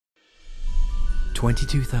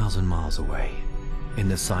22,000 miles away, in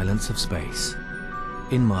the silence of space,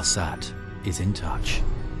 Inmarsat is in touch,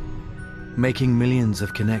 making millions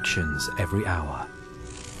of connections every hour,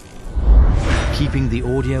 keeping the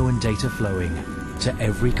audio and data flowing to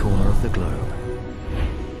every corner of the globe.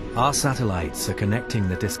 Our satellites are connecting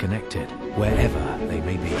the disconnected wherever they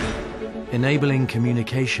may be, enabling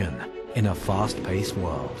communication in a fast-paced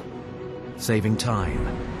world, saving time,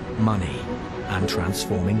 money, and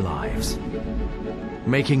transforming lives,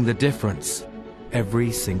 making the difference every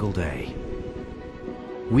single day.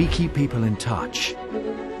 We keep people in touch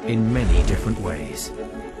in many different ways,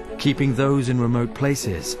 keeping those in remote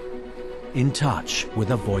places in touch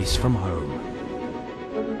with a voice from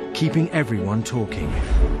home, keeping everyone talking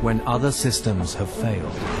when other systems have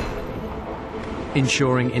failed,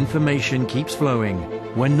 ensuring information keeps flowing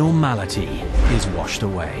when normality is washed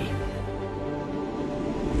away.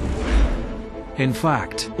 In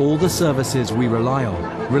fact, all the services we rely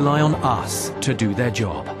on us to do their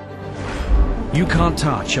job. You can't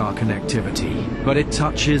touch our connectivity, but it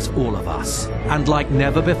touches all of us. And like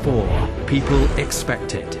never before, people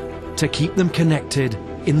expect it to keep them connected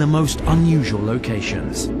in the most unusual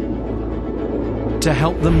locations, to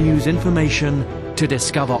help them use information to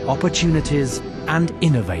discover opportunities and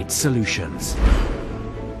innovate solutions,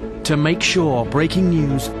 to make sure breaking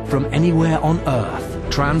news from anywhere on Earth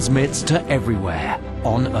transmits to everywhere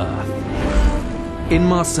on Earth.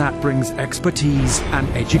 Inmarsat brings expertise and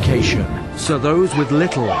education, so those with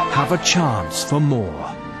little have a chance for more.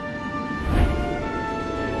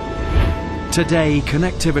 Today,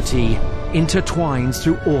 connectivity intertwines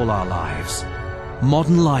through all our lives.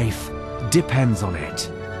 Modern life depends on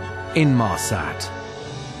it. Inmarsat.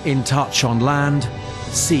 In touch on land,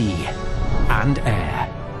 sea, and air,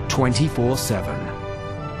 24/7.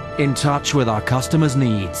 In touch with our customers'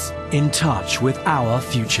 needs, in touch with our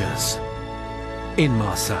futures.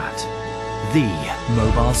 Inmarsat, the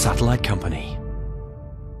mobile satellite company.